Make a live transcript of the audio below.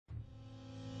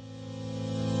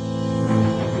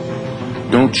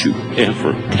Don't you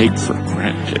ever take for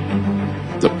granted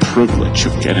the privilege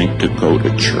of getting to go to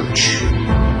church.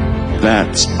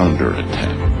 That's under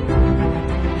attack.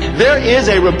 There is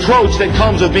a reproach that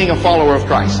comes with being a follower of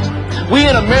Christ. We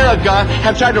in America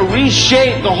have tried to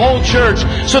reshape the whole church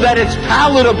so that it's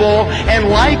palatable and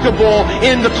likable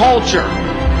in the culture.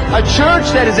 A church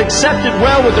that is accepted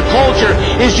well with the culture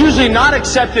is usually not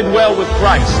accepted well with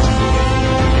Christ.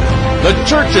 The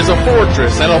church is a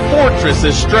fortress, and a fortress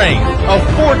is strength. A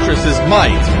fortress is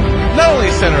might. Not only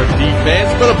a center of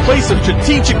defense, but a place of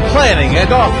strategic planning and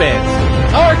offense.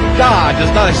 Our God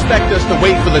does not expect us to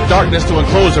wait for the darkness to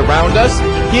enclose around us.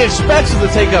 He expects us to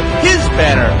take up His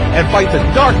banner and fight the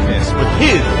darkness with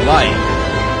His light.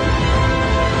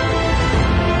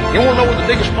 You want to know what the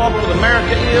biggest problem with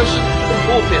America is? The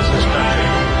pulpits in this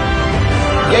country.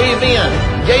 Gave in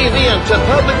to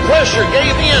public pressure,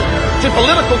 gave in to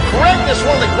political correctness.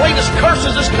 One of the greatest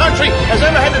curses this country has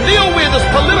ever had to deal with is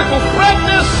political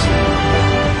correctness.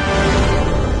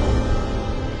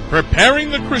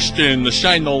 Preparing the Christian to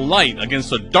shine the light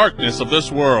against the darkness of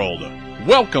this world.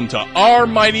 Welcome to Our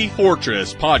Mighty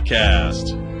Fortress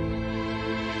Podcast.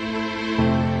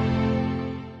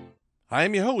 I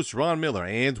am your host, Ron Miller,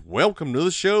 and welcome to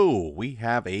the show. We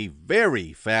have a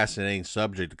very fascinating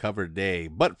subject to cover today.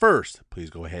 But first, please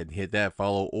go ahead and hit that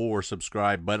follow or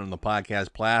subscribe button on the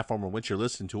podcast platform on which you're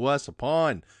listening to us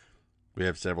upon. We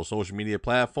have several social media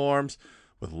platforms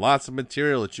with lots of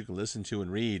material that you can listen to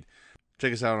and read.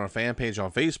 Check us out on our fan page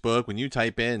on Facebook when you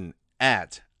type in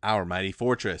at Our Mighty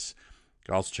Fortress. You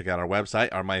can also check out our website,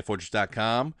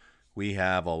 ourmightyfortress.com. We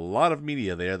have a lot of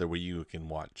media there where you can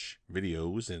watch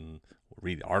videos and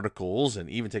read articles and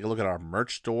even take a look at our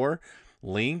merch store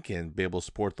link and be able to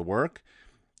support the work.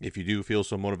 If you do feel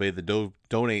so motivated to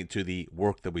donate to the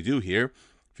work that we do here,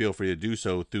 feel free to do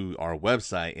so through our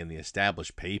website and the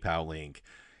established PayPal link.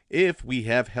 If we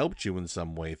have helped you in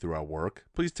some way through our work,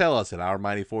 please tell us at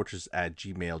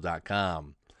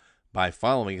ourmightyfortress@gmail.com. By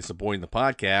following and supporting the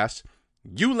podcast,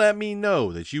 you let me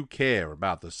know that you care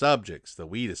about the subjects that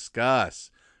we discuss.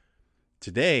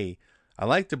 Today, I'd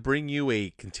like to bring you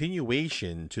a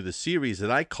continuation to the series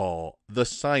that I call The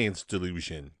Science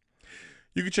Delusion.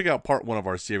 You can check out part 1 of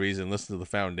our series and listen to the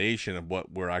foundation of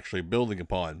what we're actually building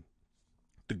upon.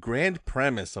 The grand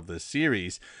premise of this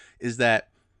series is that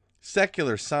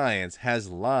secular science has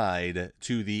lied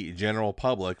to the general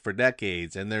public for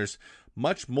decades, and there's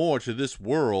much more to this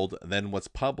world than what's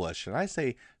published. And I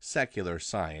say secular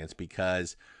science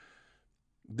because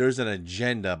there's an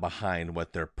agenda behind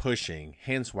what they're pushing,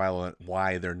 hence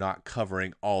why they're not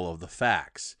covering all of the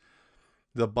facts.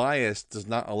 The bias does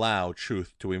not allow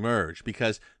truth to emerge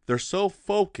because they're so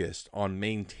focused on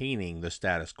maintaining the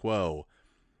status quo.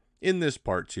 In this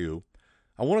part 2,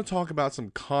 I want to talk about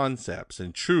some concepts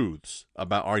and truths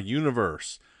about our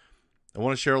universe. I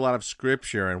want to share a lot of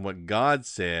scripture and what God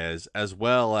says, as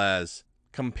well as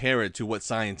compare it to what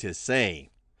scientists say.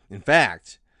 In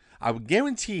fact, I would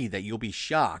guarantee that you'll be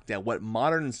shocked at what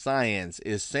modern science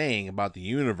is saying about the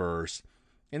universe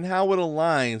and how it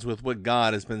aligns with what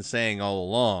God has been saying all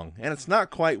along. And it's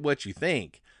not quite what you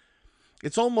think.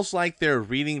 It's almost like they're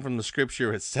reading from the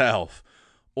scripture itself,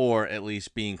 or at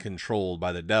least being controlled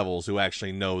by the devils who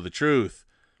actually know the truth.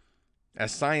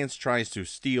 As science tries to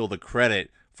steal the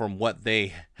credit from what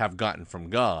they have gotten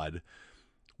from God,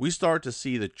 we start to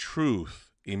see the truth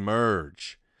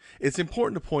emerge. It's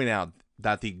important to point out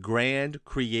that the grand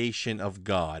creation of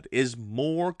God is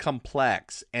more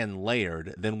complex and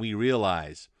layered than we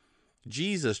realize.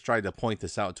 Jesus tried to point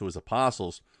this out to his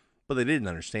apostles, but they didn't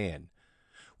understand.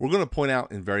 We're going to point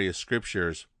out in various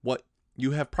scriptures what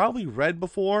you have probably read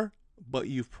before, but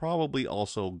you've probably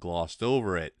also glossed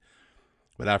over it.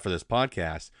 But after this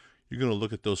podcast, you're going to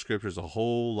look at those scriptures a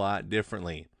whole lot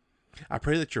differently. I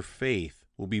pray that your faith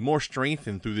will be more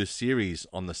strengthened through this series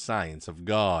on the science of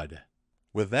God.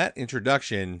 With that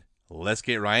introduction, let's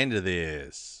get right into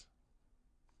this.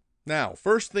 Now,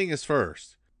 first thing is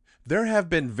first. There have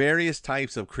been various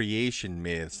types of creation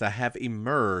myths that have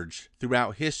emerged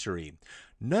throughout history,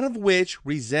 none of which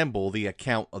resemble the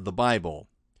account of the Bible.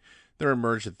 There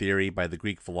emerged a theory by the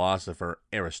Greek philosopher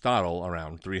Aristotle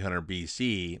around 300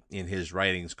 BC in his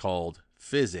writings called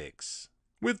Physics.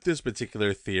 With this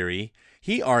particular theory,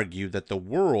 he argued that the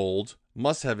world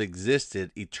must have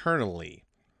existed eternally.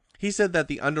 He said that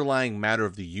the underlying matter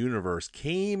of the universe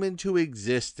came into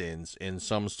existence in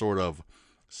some sort of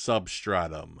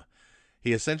substratum.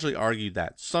 He essentially argued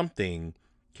that something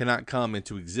cannot come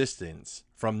into existence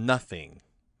from nothing.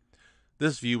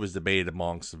 This view was debated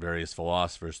amongst the various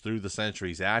philosophers through the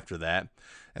centuries after that,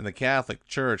 and the Catholic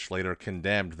Church later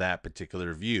condemned that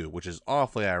particular view, which is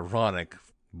awfully ironic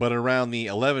But around the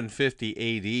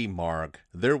 1150 AD mark,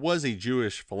 there was a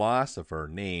Jewish philosopher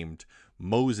named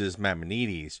Moses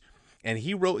Maimonides, and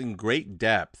he wrote in great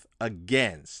depth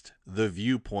against the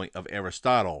viewpoint of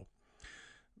Aristotle.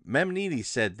 Maimonides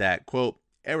said that, quote,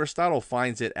 Aristotle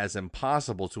finds it as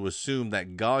impossible to assume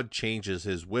that God changes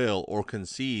his will or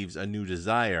conceives a new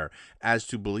desire as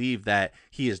to believe that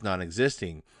he is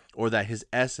non-existing or that his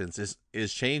essence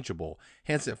is changeable.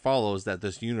 Hence it follows that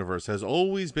this universe has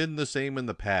always been the same in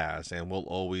the past and will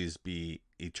always be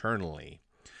eternally.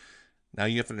 Now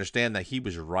you have to understand that he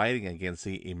was writing against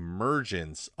the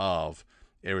emergence of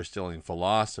Aristotelian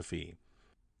philosophy.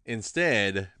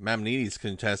 Instead, Maimonides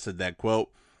contested that,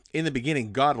 quote, in the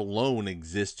beginning God alone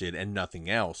existed and nothing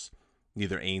else.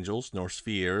 Neither angels, nor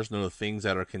spheres, nor the things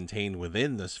that are contained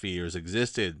within the spheres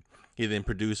existed. He then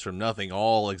produced from nothing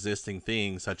all existing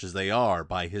things such as they are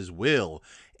by his will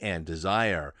and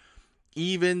desire.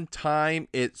 Even time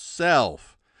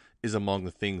itself is among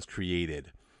the things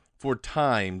created. For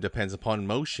time depends upon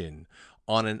motion,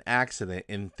 on an accident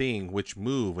in things which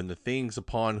move, and the things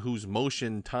upon whose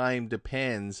motion time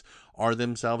depends are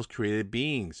themselves created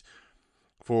beings,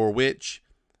 for which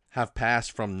have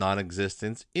passed from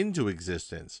non-existence into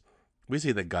existence. We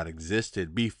say that God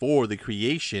existed before the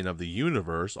creation of the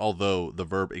universe, although the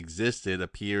verb existed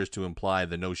appears to imply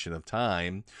the notion of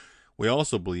time. We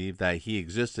also believe that he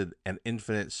existed an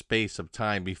infinite space of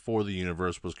time before the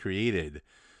universe was created.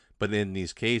 But in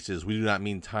these cases, we do not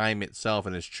mean time itself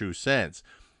in its true sense.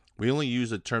 We only use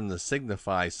the term to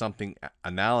signify something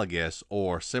analogous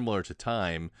or similar to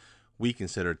time. We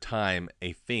consider time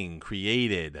a thing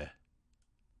created.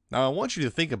 Now, I want you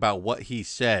to think about what he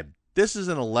said. This is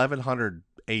in 1100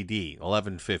 AD,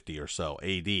 1150 or so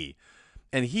AD.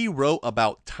 And he wrote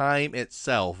about time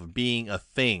itself being a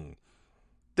thing.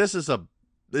 This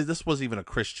wasn't even a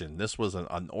Christian. This was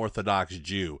an Orthodox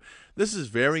Jew. This is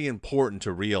very important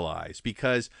to realize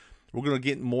because we're going to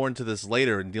get more into this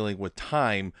later in dealing with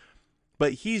time.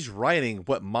 But he's writing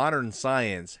what modern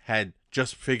science had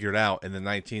just figured out in the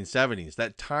 1970s,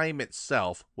 that time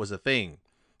itself was a thing.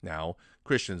 Now,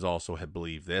 Christians also had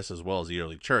believed this, as well as the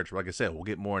early church. Like I said, we'll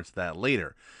get more into that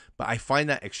later. But I find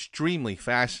that extremely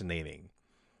fascinating.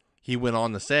 He went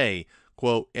on to say,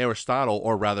 quote, Aristotle,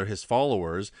 or rather his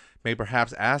followers, may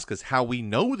perhaps ask us how we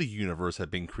know the universe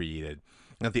had been created,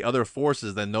 and that the other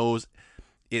forces than those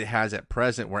it has at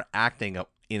present were acting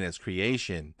in its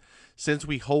creation. Since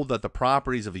we hold that the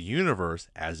properties of the universe,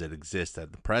 as it exists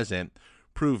at the present,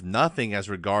 prove nothing as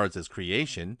regards its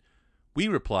creation, we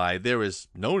reply there is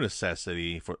no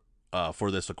necessity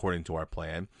for this according to our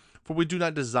plan, for we do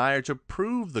not desire to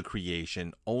prove the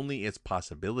creation, only its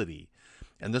possibility.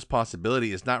 And this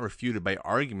possibility is not refuted by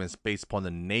arguments based upon the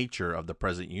nature of the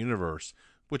present universe,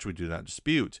 which we do not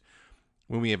dispute.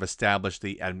 When we have established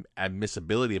the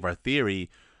admissibility of our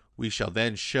theory, we shall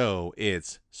then show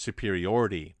its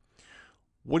superiority.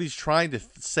 What he's trying to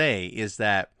say is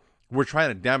that we're trying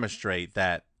to demonstrate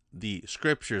that the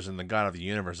scriptures and the God of the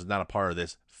universe is not a part of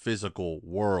this physical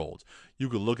world. You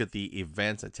could look at the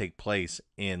events that take place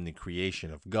in the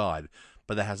creation of God,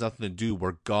 but that has nothing to do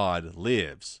where God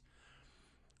lives.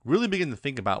 Really begin to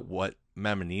think about what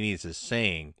Maimonides is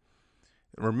saying.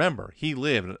 Remember, he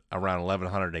lived around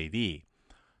 1100 AD.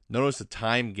 Notice the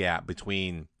time gap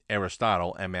between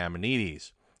Aristotle and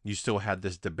Maimonides. You still had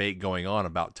this debate going on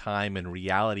about time and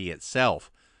reality itself.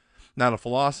 Now, the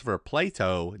philosopher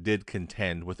Plato did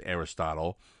contend with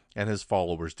Aristotle, and his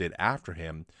followers did after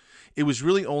him. It was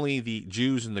really only the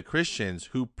Jews and the Christians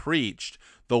who preached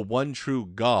the one true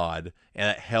God and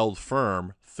that held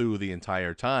firm through the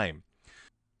entire time.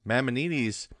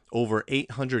 Maimonides, over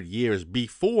 800 years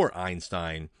before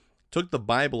Einstein, took the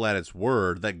Bible at its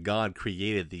word that God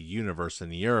created the universe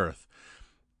and the earth.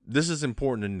 This is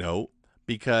important to note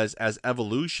because as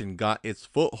evolution got its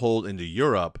foothold into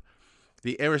Europe,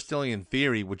 the Aristotelian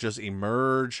theory would just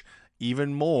emerge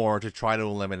even more to try to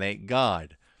eliminate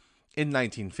God. In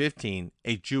 1915,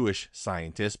 a Jewish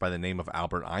scientist by the name of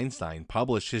Albert Einstein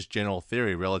published his general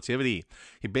theory of relativity.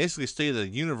 He basically stated that the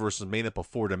universe is made up of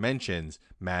 4 dimensions: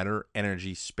 matter,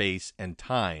 energy, space, and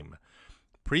time.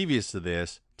 Previous to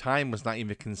this, time was not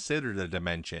even considered a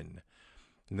dimension.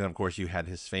 And then, of course, you had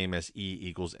his famous E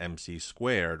equals mc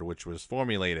squared, which was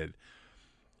formulated.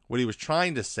 What he was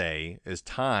trying to say is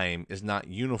time is not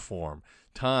uniform.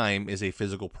 Time is a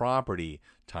physical property.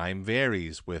 Time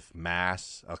varies with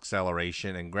mass,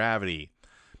 acceleration, and gravity,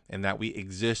 and that we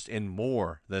exist in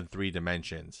more than 3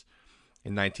 dimensions.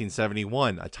 In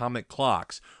 1971, atomic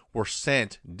clocks were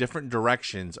sent different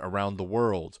directions around the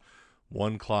world.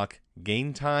 One clock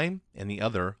gained time, and the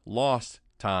other lost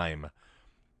time.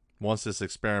 Once this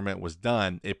experiment was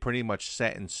done, it pretty much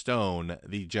set in stone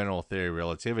the general theory of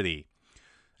relativity.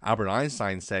 Albert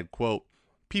Einstein said, quote,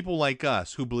 "People like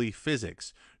us who believe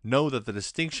physics know that the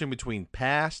distinction between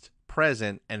past,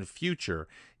 present, and future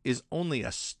is only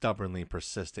a stubbornly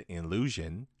persistent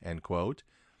illusion," end quote.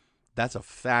 That's a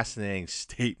fascinating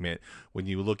statement when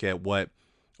you look at what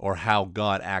or how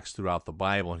God acts throughout the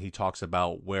Bible, and he talks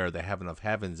about where the heaven of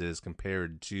heavens is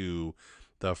compared to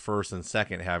the first and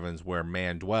second heavens where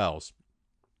man dwells.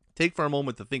 Take for a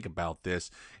moment to think about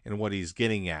this and what he's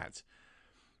getting at.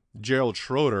 Gerald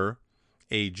Schroeder,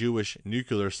 a Jewish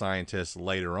nuclear scientist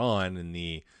later on in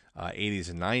the 80s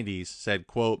and 90s, said,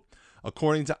 quote,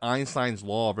 "According to Einstein's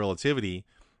law of relativity,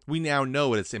 we now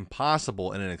know it's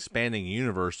impossible in an expanding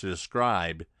universe to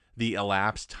describe the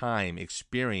elapsed time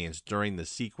experienced during the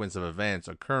sequence of events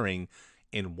occurring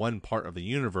in one part of the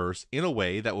universe in a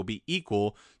way that will be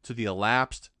equal to the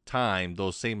elapsed time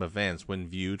those same events when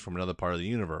viewed from another part of the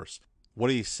universe." What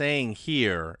he's saying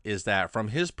here is that from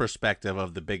his perspective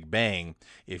of the Big Bang,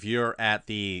 if you're at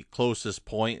the closest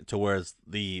point to where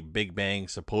the Big Bang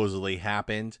supposedly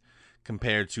happened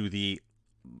compared to the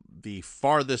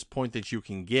farthest point that you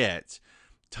can get,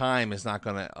 time is not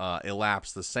going to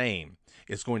elapse the same.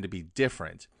 It's going to be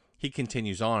different. He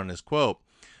continues on in his quote,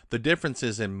 "The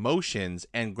differences in motions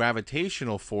and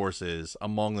gravitational forces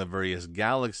among the various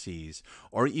galaxies,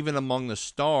 or even among the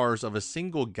stars of a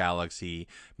single galaxy,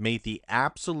 make the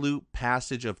absolute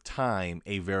passage of time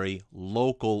a very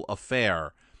local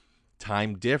affair.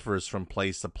 Time differs from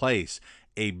place to place.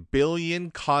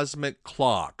 1,000,000,000 cosmic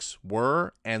clocks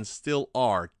were and still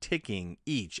are ticking,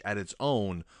 each at its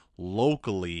own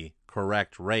locally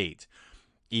correct rate.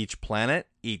 Each planet,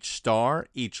 each star,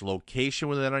 each location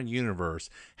within our universe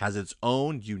has its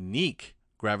own unique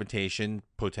gravitation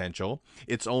potential,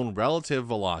 its own relative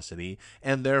velocity,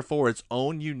 and therefore its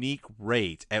own unique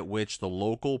rate at which the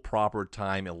local proper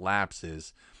time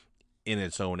elapses in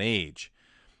its own age."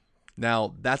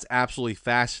 Now, that's absolutely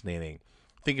fascinating.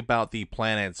 Think about the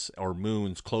planets or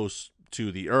moons close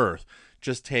to the Earth.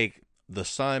 Just take the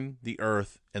sun, the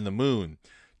Earth, and the moon.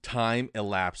 Time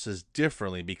elapses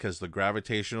differently because the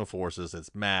gravitational forces,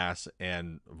 its mass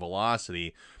and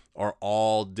velocity, are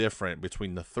all different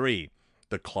between the three.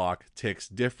 The clock ticks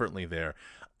differently there.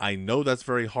 I know that's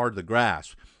very hard to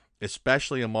grasp,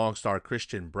 especially amongst our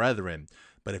Christian brethren.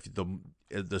 But if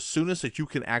the soonest that you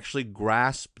can actually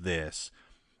grasp this,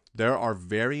 there are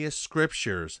various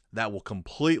scriptures that will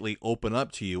completely open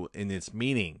up to you in its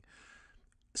meaning.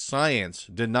 Science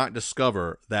did not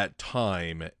discover that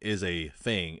time is a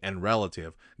thing and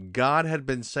relative. God had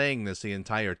been saying this the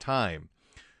entire time.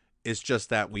 It's just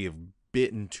that we have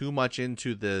bitten too much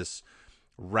into this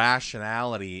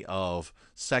rationality of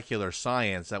secular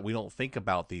science that we don't think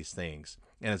about these things.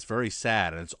 And it's very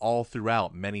sad, and it's all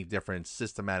throughout many different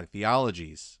systematic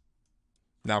theologies.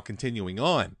 Now, continuing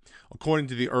on, according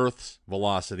to the Earth's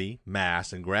velocity,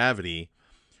 mass, and gravity,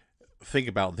 think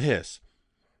about this.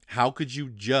 How could you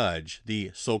judge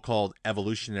the so-called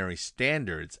evolutionary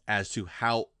standards as to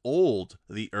how old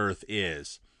the Earth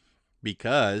is?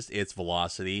 Because its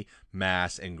velocity,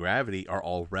 mass, and gravity are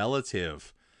all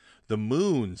relative. The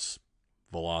moon's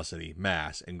velocity,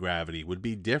 mass, and gravity would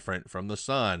be different from the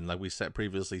sun, like we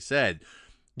previously said.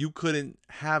 You couldn't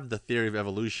have the theory of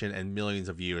evolution in millions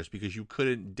of years because you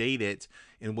couldn't date it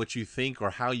in what you think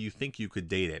or how you think you could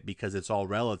date it because it's all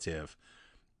relative.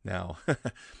 Now,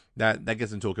 that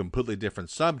gets into a completely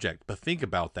different subject, but think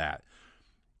about that.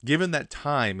 Given that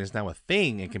time is now a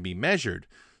thing and can be measured,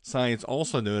 science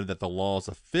also noted that the laws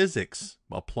of physics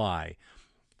apply.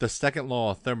 The second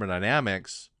law of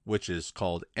thermodynamics, which is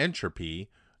called entropy,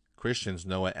 Christians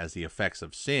know it as the effects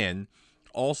of sin,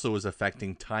 also is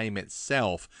affecting time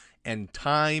itself, and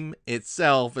time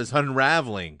itself is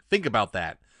unraveling. Think about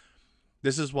that.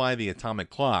 This is why the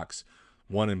atomic clocks,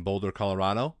 one in Boulder,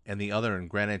 Colorado, and the other in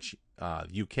Greenwich,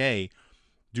 UK,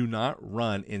 do not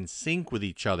run in sync with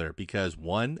each other because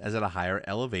one is at a higher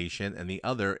elevation and the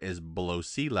other is below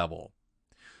sea level.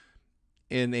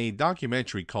 In a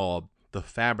documentary called The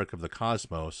Fabric of the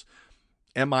Cosmos,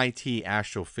 MIT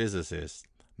astrophysicist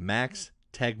Max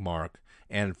Tegmark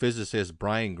and physicist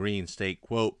Brian Greene state,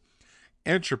 quote,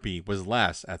 "Entropy was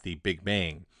less at the Big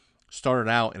Bang, started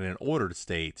out in an ordered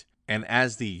state, and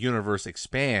as the universe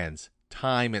expands,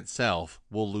 time itself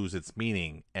will lose its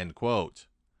meaning," end quote.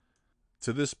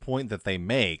 To this point that they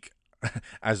make,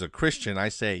 as a Christian, I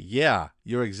say, yeah,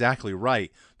 you're exactly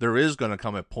right. There is going to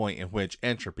come a point in which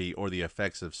entropy, or the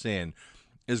effects of sin,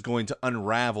 is going to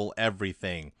unravel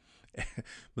everything.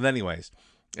 But anyways,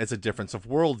 it's a difference of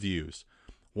worldviews.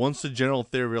 Once the general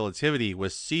theory of relativity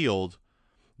was sealed,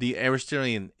 the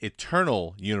Aristotelian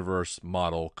eternal universe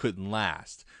model couldn't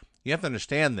last. You have to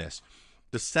understand this.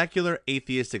 The secular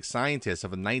atheistic scientists of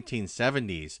the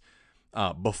 1970s,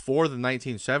 before the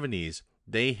 1970s,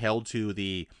 they held to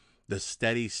the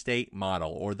steady state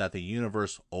model, or that the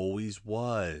universe always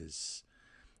was.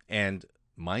 And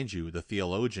mind you, the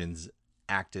theologians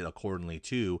acted accordingly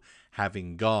too,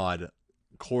 having God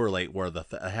correlate where the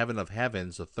heaven of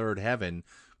heavens, the third heaven,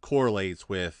 correlates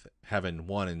with heaven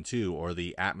 1 and 2, or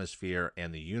the atmosphere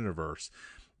and the universe.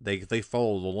 They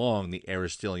followed along the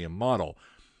Aristotelian model.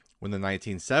 When the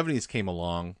 1970s came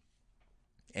along,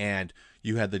 and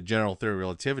you had the general theory of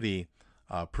relativity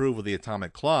prove with the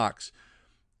atomic clocks,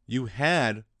 you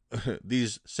had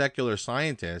these secular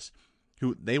scientists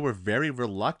who they were very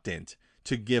reluctant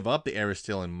to give up the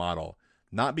Aristotelian model,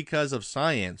 not because of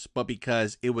science, but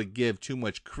because it would give too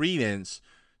much credence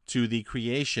to the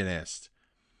creationist.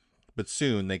 But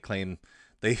soon they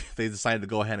decided to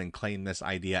go ahead and claim this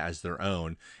idea as their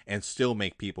own, and still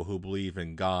make people who believe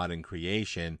in God and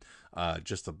creation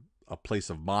just a place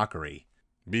of mockery.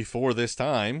 Before this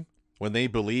time, when they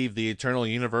believed the eternal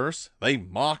universe, they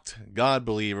mocked God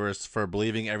believers for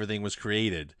believing everything was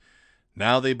created.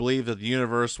 Now they believe that the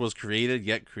universe was created,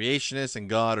 yet creationists and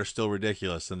God are still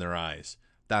ridiculous in their eyes.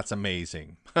 That's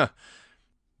amazing.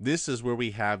 This is where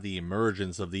we have the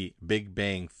emergence of the Big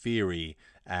Bang Theory,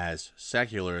 as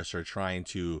secularists are trying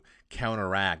to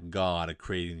counteract God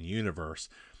creating the universe.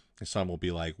 And some will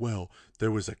be like, well,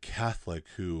 there was a Catholic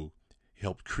who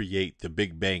helped create the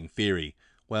Big Bang Theory.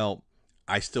 Well,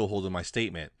 I still hold to my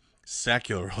statement.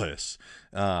 Secularists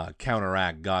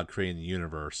counteract God creating the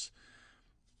universe.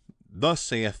 Thus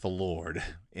saith the Lord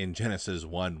in Genesis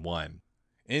 1:1.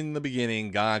 In the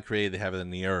beginning, God created the heaven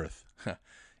and the earth.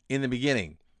 In the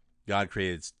beginning, God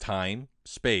created time,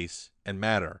 space, and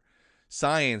matter.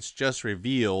 Science just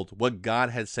revealed what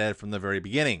God had said from the very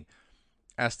beginning.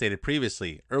 As stated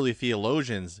previously, early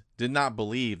theologians did not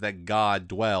believe that God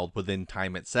dwelled within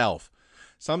time itself.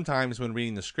 Sometimes when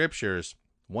reading the scriptures,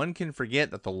 one can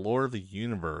forget that the Lord of the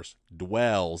universe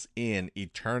dwells in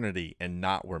eternity and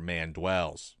not where man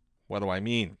dwells. What do I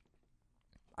mean?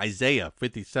 Isaiah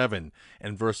 57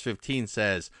 and verse 15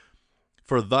 says,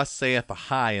 "For thus saith the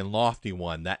high and lofty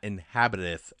one that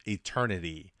inhabiteth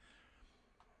eternity."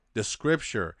 The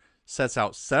scripture sets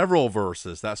out several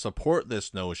verses that support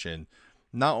this notion,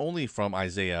 not only from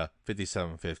Isaiah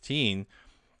 57:15,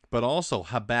 but also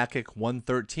Habakkuk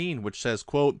 1:13, which says,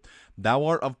 quote, "Thou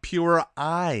art of purer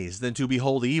eyes than to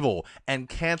behold evil, and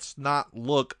canst not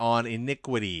look on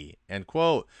iniquity." End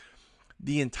quote.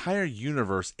 The entire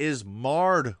universe is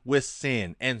marred with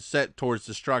sin and set towards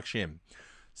destruction.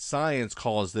 Science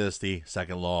calls this the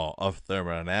second law of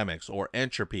thermodynamics, or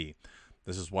entropy.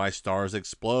 This is why stars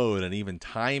explode and even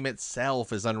time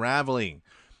itself is unraveling.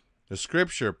 The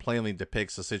scripture plainly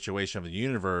depicts the situation of the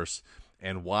universe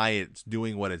and why it's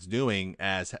doing what it's doing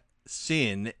as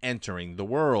sin entering the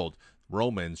world.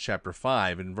 Romans chapter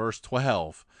 5 and verse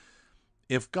 12.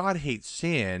 If God hates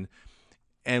sin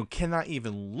and cannot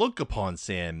even look upon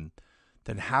sin,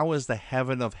 then how is the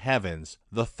heaven of heavens,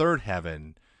 the third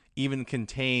heaven, even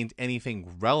contained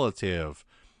anything relative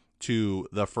to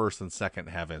the first and second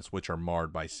heavens, which are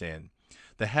marred by sin?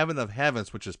 The heaven of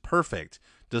heavens, which is perfect,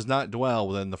 does not dwell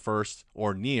within the first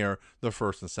or near the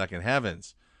first and second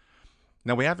heavens.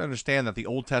 Now we have to understand that the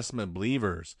Old Testament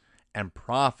believers and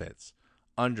prophets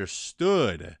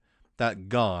understood that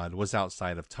God was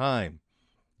outside of time.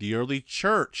 The early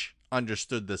church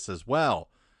understood this as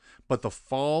well. But the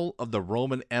fall of the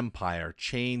Roman Empire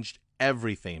changed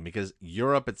everything, because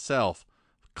Europe itself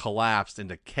collapsed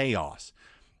into chaos.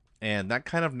 And that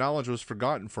kind of knowledge was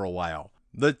forgotten for a while.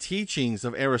 The teachings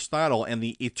of Aristotle and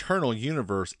the eternal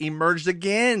universe emerged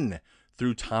again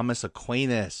through Thomas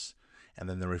Aquinas. And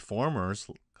then the reformers,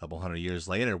 a couple hundred years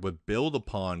later, would build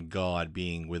upon God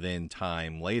being within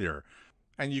time later.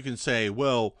 And you can say,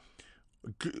 well,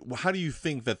 how do you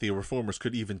think that the reformers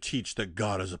could even teach that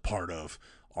God is a part of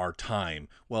our time?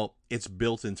 Well, it's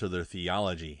built into their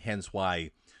theology, hence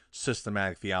why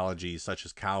systematic theologies such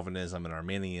as Calvinism and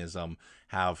Arminianism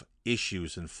have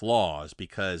issues and flaws,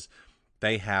 because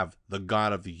they have the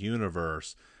God of the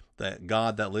universe, the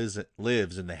God that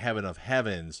lives in the heaven of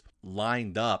heavens,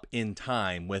 lined up in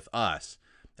time with us,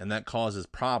 and that causes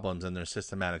problems in their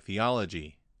systematic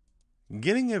theology.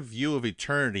 Getting a view of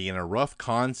eternity in a rough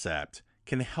concept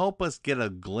can help us get a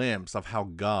glimpse of how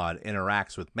God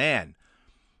interacts with man.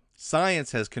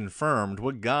 Science has confirmed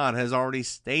what God has already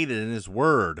stated in His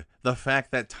Word, the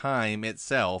fact that time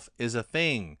itself is a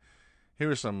thing.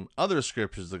 Here are some other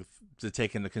scriptures to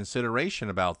take into consideration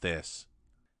about this.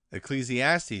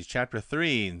 Ecclesiastes chapter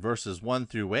 3 verses 1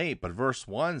 through 8, but verse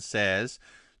 1 says,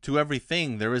 "To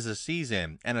everything there is a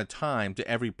season, and a time to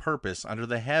every purpose under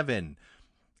the heaven."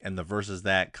 And the verses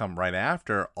that come right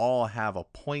after all have a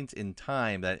point in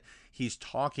time that he's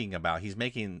talking about. He's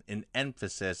making an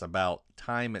emphasis about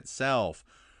time itself.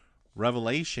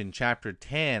 Revelation chapter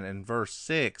 10 and verse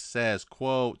 6 says,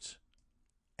 quote,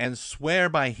 "And swear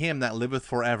by him that liveth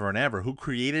forever and ever, who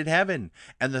created heaven,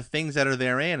 and the things that are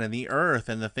therein, and the earth,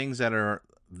 and the things that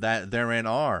therein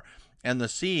are, and the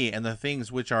sea, and the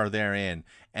things which are therein,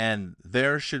 and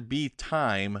there should be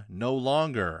time no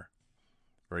longer."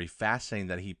 Very fascinating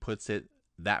that he puts it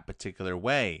that particular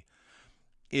way.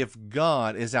 If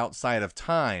God is outside of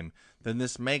time, then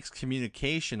this makes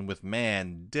communication with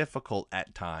man difficult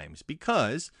at times,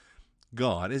 because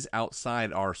God is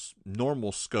outside our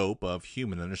normal scope of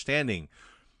human understanding.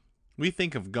 We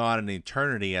think of God in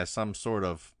eternity as some sort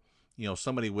of,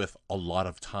 somebody with a lot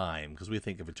of time, because we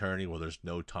think of eternity where there's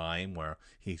no time, where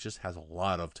he just has a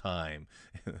lot of time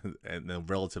in the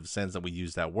relative sense that we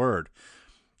use that word.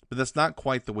 But that's not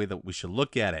quite the way that we should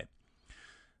look at it.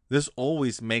 This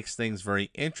always makes things very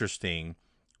interesting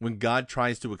when God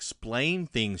tries to explain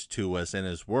things to us in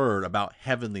his word about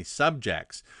heavenly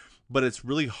subjects, but it's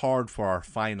really hard for our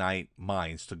finite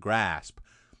minds to grasp.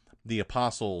 The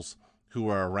apostles who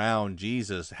were around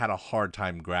Jesus had a hard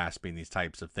time grasping these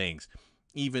types of things.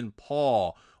 Even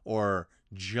Paul or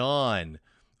John,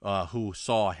 who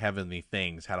saw heavenly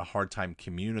things, had a hard time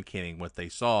communicating what they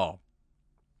saw.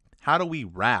 How do we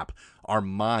wrap our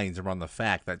minds around the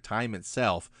fact that time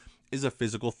itself is a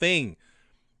physical thing,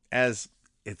 as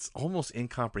it's almost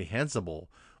incomprehensible?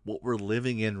 What we're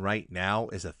living in right now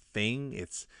is a thing.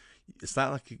 It's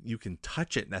not like you can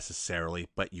touch it necessarily,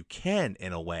 but you can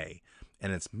in a way,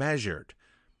 and it's measured.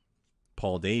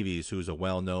 Paul Davies, who's a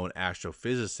well-known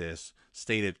astrophysicist,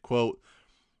 stated, quote,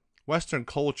 "Western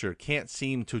culture can't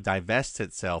seem to divest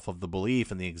itself of the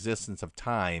belief in the existence of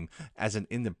time as an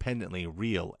independently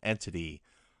real entity,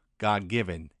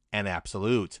 God-given and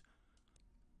absolute.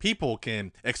 People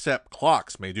can accept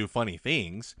clocks may do funny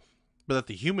things, but that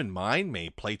the human mind may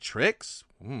play tricks?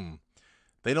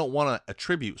 They don't want to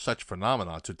attribute such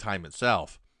phenomena to time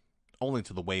itself, only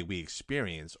to the way we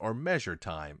experience or measure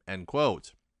time," end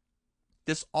quote.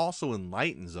 This also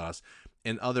enlightens us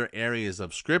in other areas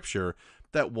of Scripture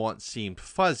that once seemed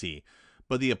fuzzy,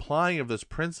 but the applying of this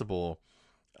principle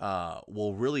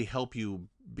will really help you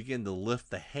begin to lift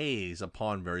the haze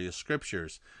upon various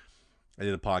scriptures. I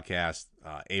did a podcast,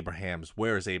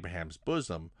 Where is Abraham's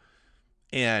Bosom?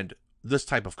 And this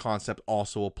type of concept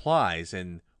also applies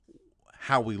in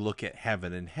how we look at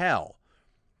heaven and hell.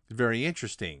 Very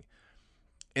interesting.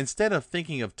 Instead of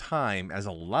thinking of time as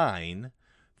a line,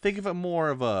 think of it more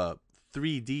of a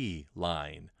 3D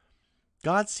line.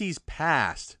 God sees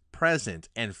past, present,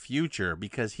 and future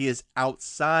because he is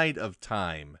outside of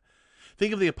time.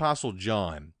 Think of the Apostle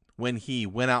John when he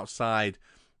went outside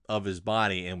of his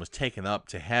body and was taken up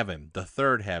to heaven, the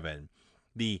third heaven,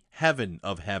 the heaven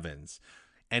of heavens,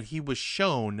 and he was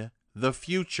shown the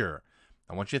future.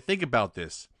 I want you to think about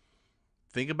this.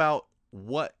 Think about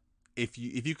what if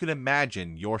you could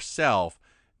imagine yourself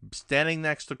standing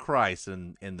next to Christ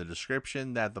in the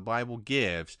description that the Bible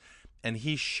gives, and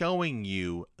he's showing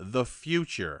you the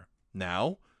future.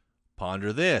 Now,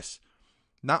 ponder this.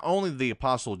 Not only did the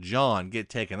Apostle John get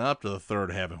taken up to the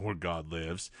third heaven where God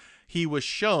lives, he was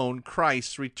shown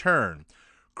Christ's return.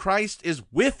 Christ is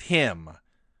with him,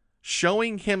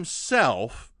 showing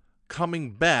himself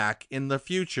coming back in the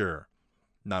future.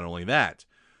 Not only that,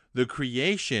 the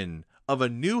creation of a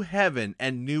new heaven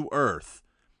and new earth.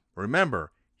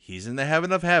 Remember, he's in the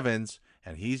heaven of heavens,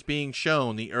 and he's being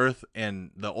shown the earth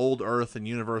and the old earth and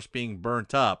universe being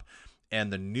burnt up,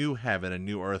 and the new heaven and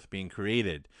new earth being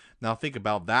created. Now think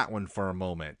about that one for a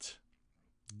moment.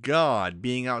 God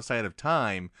being outside of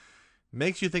time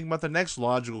makes you think about the next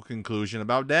logical conclusion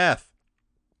about death.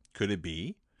 Could it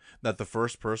be that the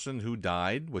first person who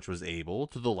died, which was Abel,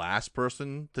 to the last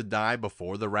person to die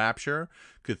before the rapture,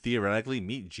 could theoretically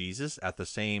meet Jesus at the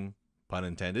same, pun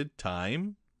intended,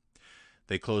 time?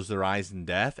 They close their eyes in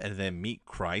death and then meet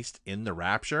Christ in the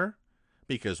rapture?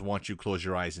 Because once you close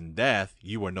your eyes in death,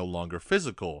 you are no longer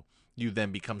physical. You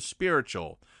then become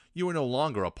spiritual. You are no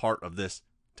longer a part of this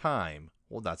time.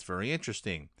 Well, that's very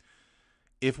interesting.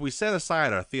 If we set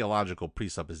aside our theological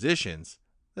presuppositions,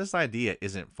 this idea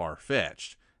isn't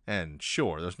far-fetched. And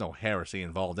sure, there's no heresy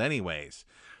involved anyways.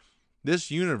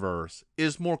 This universe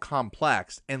is more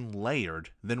complex and layered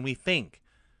than we think.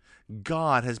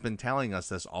 God has been telling us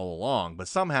this all along, but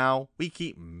somehow we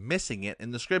keep missing it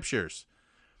in the scriptures.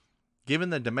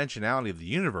 Given the dimensionality of the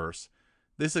universe,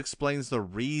 This explains the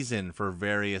reason for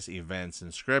various events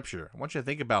in Scripture. I want you to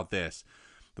think about this.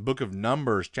 The book of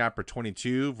Numbers, chapter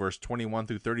 22, verse 21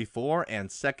 through 34, and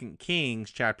 2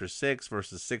 Kings, chapter 6,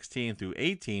 verses 16 through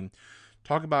 18,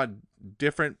 talk about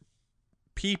different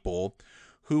people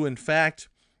who, in fact,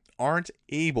 aren't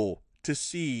able to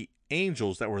see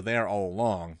angels that were there all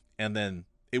along, and then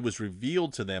it was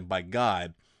revealed to them by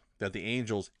God that the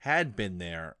angels had been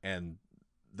there, and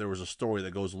there was a story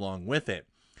that goes along with it.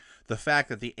 The fact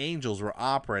that the angels were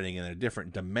operating in a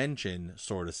different dimension,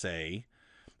 sort of say,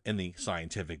 in the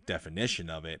scientific definition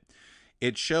of it,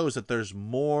 it shows that there's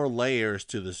more layers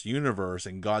to this universe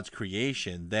and God's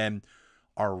creation than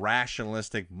our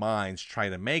rationalistic minds try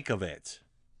to make of it.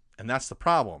 And that's the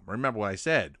problem. Remember what I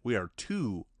said. We are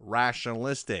too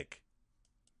rationalistic.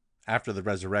 After the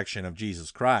resurrection of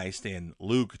Jesus Christ, in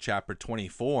Luke chapter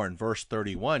 24 and verse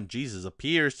 31, Jesus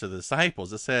appears to the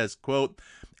disciples. It says, quote,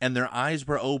 "And their eyes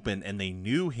were open, and they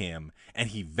knew him, and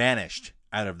he vanished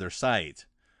out of their sight."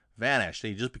 Vanished. Did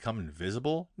he just become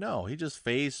invisible? No, he just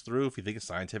phased through, if you think of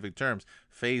scientific terms,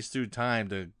 phased through time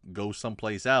to go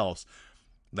someplace else.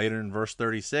 Later in verse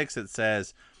 36, it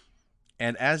says,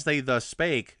 "And as they thus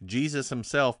spake, Jesus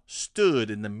himself stood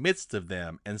in the midst of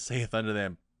them, and saith unto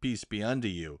them, Peace be unto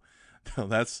you." Now,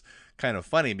 that's kind of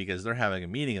funny because they're having a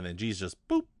meeting, and then Jesus,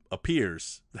 boop,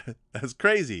 appears. That's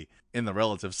crazy, in the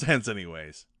relative sense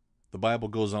anyways. The Bible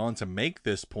goes on to make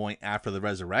this point after the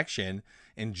resurrection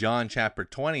in John chapter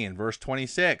 20 and verse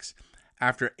 26.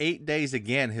 "After 8 days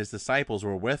again his disciples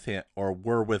were with him, or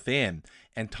were within,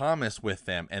 and Thomas with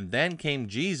them. And then came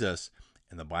Jesus,"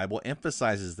 and the Bible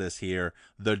emphasizes this here,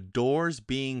 "the doors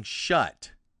being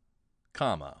shut,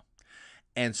 comma,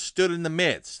 and stood in the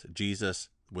midst." Jesus,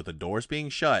 with the doors being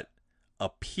shut,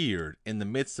 appeared in the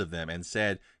midst of them and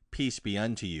said, "Peace be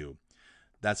unto you."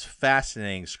 That's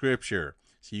fascinating scripture.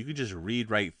 So you can just read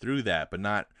right through that, but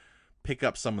not pick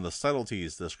up some of the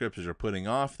subtleties the scriptures are putting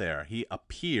off there. He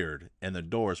appeared and the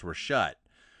doors were shut.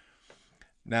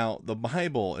 Now, the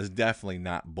Bible is definitely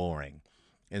not boring.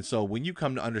 And so when you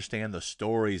come to understand the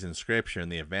stories in scripture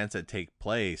and the events that take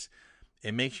place,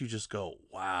 it makes you just go,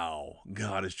 wow,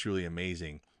 God is truly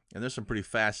amazing. And there's some pretty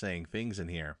fascinating things in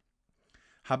here.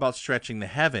 How about stretching the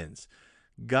heavens?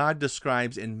 God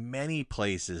describes in many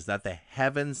places that the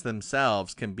heavens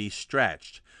themselves can be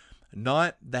stretched.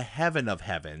 Not the heaven of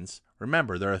heavens.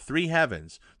 Remember, there are 3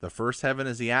 heavens. The first heaven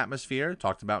is the atmosphere,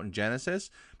 talked about in Genesis.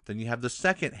 Then you have the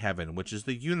second heaven, which is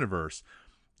the universe.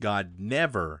 God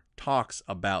never talks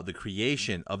about the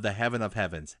creation of the heaven of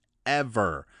heavens,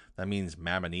 ever. That means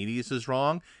Maimonides is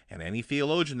wrong, and any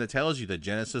theologian that tells you that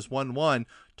Genesis 1:1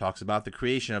 talks about the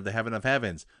creation of the heaven of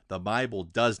heavens. The Bible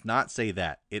does not say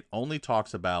that. It only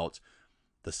talks about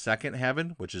the second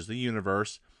heaven, which is the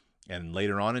universe, and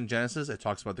later on in Genesis, it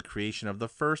talks about the creation of the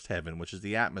first heaven, which is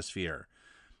the atmosphere.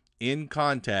 In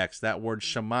context, that word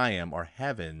Shemayim, or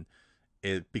heaven,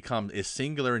 is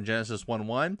singular in Genesis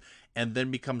 1:1, and then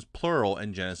becomes plural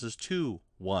in Genesis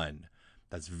 2:1.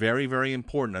 That's very, very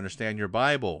important to understand your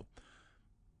Bible.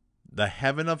 The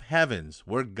heaven of heavens,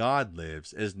 where God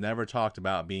lives, is never talked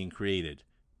about being created.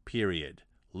 Period.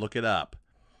 Look it up.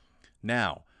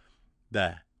 Now,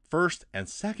 the first and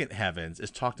second heavens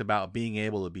is talked about being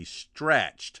able to be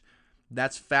stretched.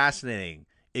 That's fascinating.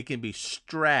 It can be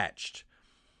stretched.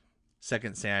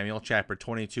 2 Samuel chapter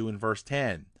 22 and verse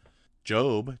 10.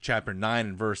 Job chapter 9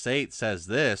 and verse 8 says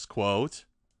this, quote,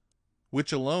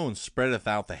 "Which alone spreadeth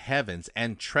out the heavens,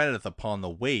 and treadeth upon the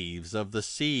waves of the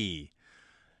sea."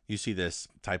 You see this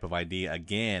type of idea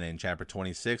again in chapter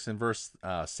 26 and verse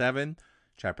 7,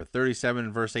 chapter 37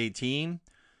 and verse 18.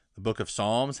 The book of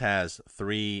Psalms has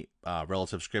 3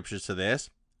 relative scriptures to this.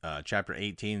 Chapter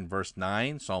 18 verse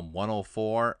 9, Psalm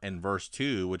 104 and verse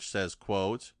 2, which says,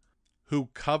 quote, "Who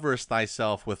coverest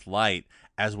thyself with light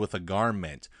as with a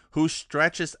garment, who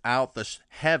stretchest out the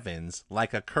heavens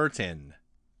like a curtain."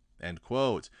 End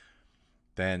quote.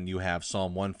 Then you have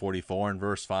Psalm 144 and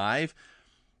verse 5.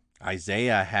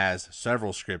 Isaiah has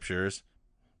several scriptures.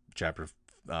 Chapter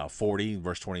 40,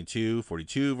 verse 22,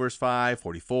 42, verse 5,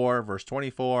 44, verse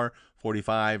 24,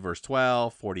 45, verse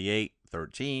 12, 48,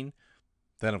 13.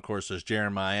 Then, of course, there's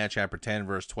Jeremiah chapter 10,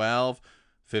 verse 12,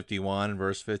 51,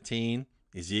 verse 15.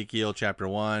 Ezekiel chapter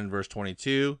 1, verse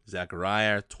 22.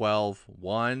 Zechariah 12,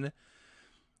 1.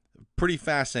 Pretty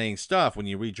fascinating stuff when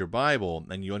you read your Bible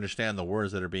and you understand the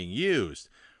words that are being used.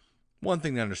 One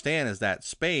thing to understand is that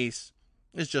space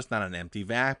is just not an empty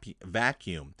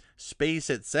vacuum. Space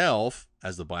itself,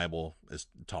 as the Bible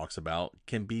talks about,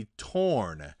 can be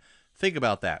torn. Think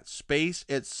about that. Space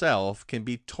itself can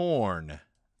be torn.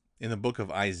 In the book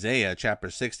of Isaiah, chapter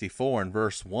 64 and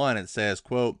verse 1, it says,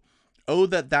 quote, Oh,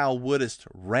 that thou wouldest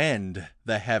rend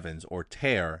the heavens, or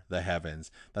tear the heavens,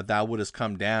 that thou wouldest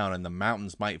come down, and the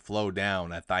mountains might flow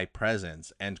down at thy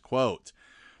presence. End quote.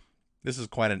 This is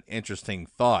quite an interesting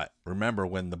thought. Remember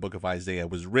when the book of Isaiah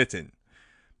was written,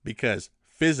 because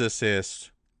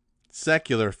physicists,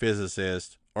 secular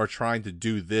physicists, are trying to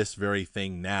do this very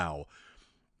thing now.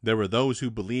 There were those who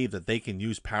believe that they can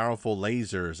use powerful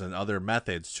lasers and other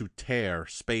methods to tear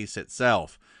space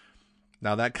itself.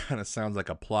 Now that kind of sounds like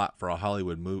a plot for a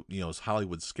Hollywood movie,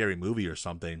 Hollywood scary movie or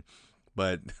something.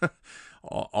 But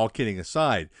all kidding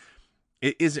aside,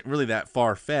 it isn't really that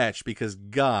far-fetched because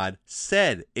God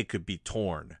said it could be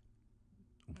torn.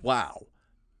 Wow.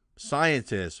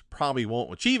 Scientists probably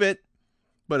won't achieve it,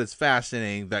 but it's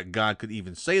fascinating that God could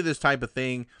even say this type of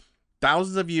thing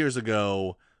thousands of years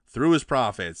ago through his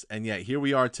prophets, and yet here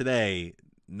we are today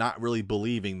not really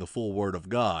believing the full word of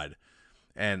God.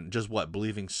 And just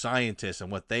believing scientists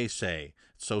and what they say.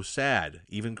 It's so sad.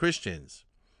 Even Christians.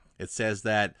 It says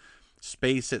that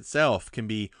space itself can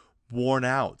be worn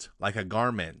out like a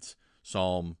garment.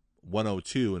 Psalm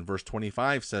 102 and verse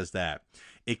 25 says that.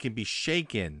 It can be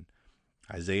shaken.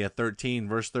 Isaiah 13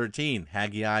 verse 13.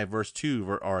 Haggai verse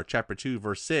 2 or chapter 2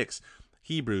 verse 6.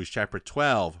 Hebrews chapter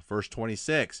 12 verse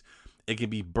 26. It can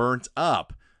be burnt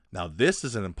up. Now this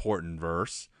is an important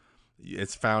verse.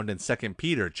 It's found in 2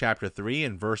 Peter chapter 3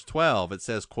 and verse 12. It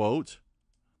says, quote,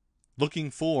 looking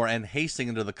for and hastening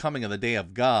into the coming of the day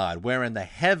of God, wherein the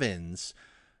heavens,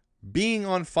 being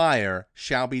on fire,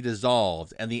 shall be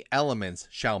dissolved, and the elements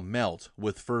shall melt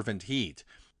with fervent heat.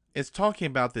 It's talking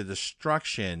about the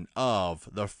destruction of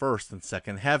the first and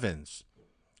second heavens.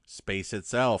 Space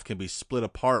itself can be split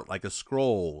apart like a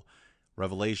scroll.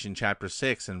 Revelation chapter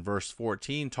 6 and verse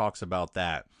 14 talks about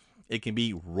that. It can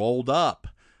be rolled up.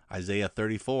 Isaiah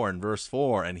 34 and verse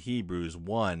 4 and Hebrews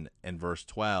 1 and verse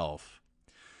 12.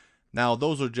 Now,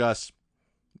 those are just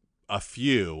a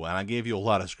few, and I gave you a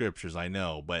lot of scriptures, I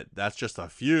know, but that's just a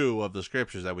few of the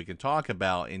scriptures that we can talk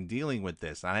about in dealing with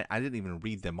this. I didn't even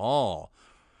read them all.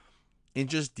 In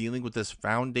just dealing with this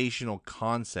foundational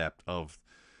concept of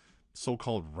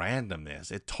so-called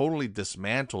randomness, it totally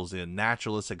dismantles the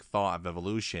naturalistic thought of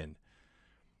evolution.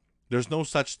 There's no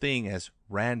such thing as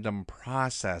random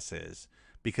processes,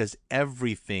 because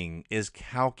everything is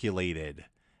calculated.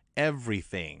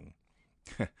 Everything.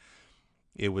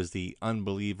 It was the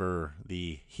unbeliever,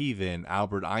 the heathen,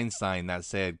 Albert Einstein, that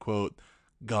said, quote,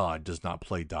 God does not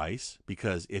play dice,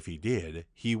 because if he did,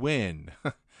 he win.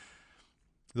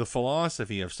 The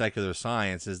philosophy of secular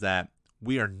science is that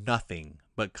we are nothing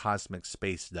but cosmic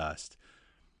space dust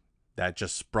that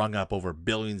just sprung up over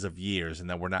billions of years and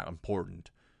that we're not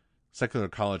important. Secular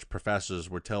college professors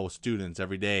would tell students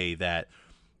every day that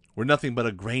we're nothing but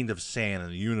a grain of sand in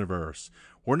the universe.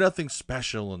 We're nothing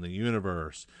special in the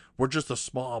universe. We're just a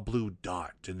small blue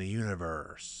dot in the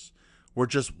universe. We're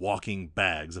just walking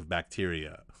bags of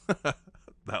bacteria.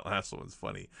 That last one's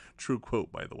funny. True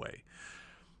quote, by the way.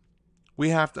 We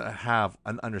have to have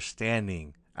an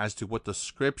understanding as to what the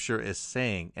scripture is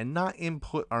saying and not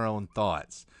input our own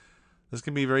thoughts. This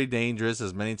can be very dangerous,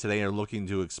 as many today are looking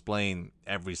to explain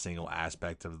every single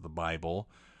aspect of the Bible.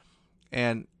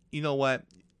 And you know what?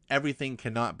 Everything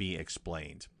cannot be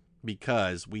explained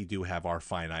because we do have our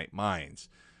finite minds.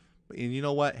 And you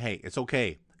know what? Hey, it's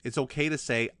okay. It's okay to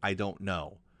say, I don't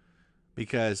know.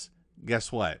 Because guess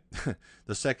what?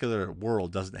 The secular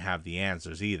world doesn't have the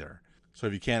answers either. So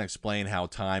if you can't explain how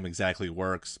time exactly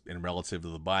works in relative to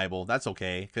the Bible, that's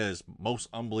okay, because most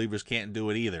unbelievers can't do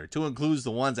it either. To include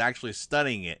the ones actually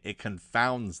studying it, it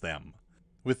confounds them.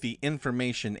 With the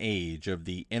information age of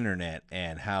the internet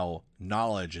and how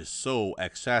knowledge is so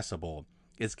accessible,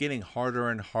 it's getting harder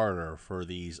and harder for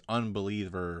these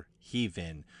unbeliever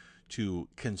heathen to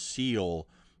conceal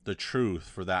the truth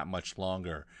for that much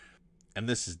longer. And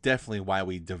this is definitely why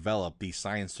we developed the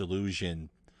Science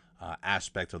Delusion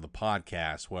aspect of the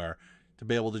podcast, where to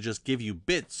be able to just give you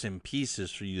bits and pieces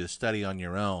for you to study on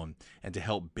your own and to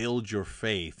help build your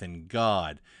faith in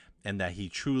God and that he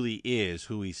truly is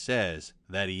who he says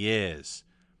that he is.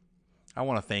 I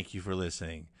want to thank you for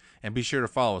listening, and be sure to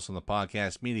follow us on the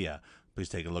podcast media. Please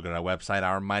take a look at our website,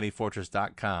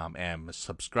 ourmightyfortress.com, and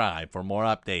subscribe for more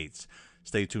updates.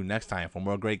 Stay tuned next time for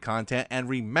more great content, and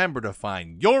remember to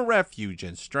find your refuge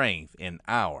and strength in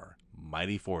our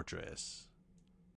mighty fortress.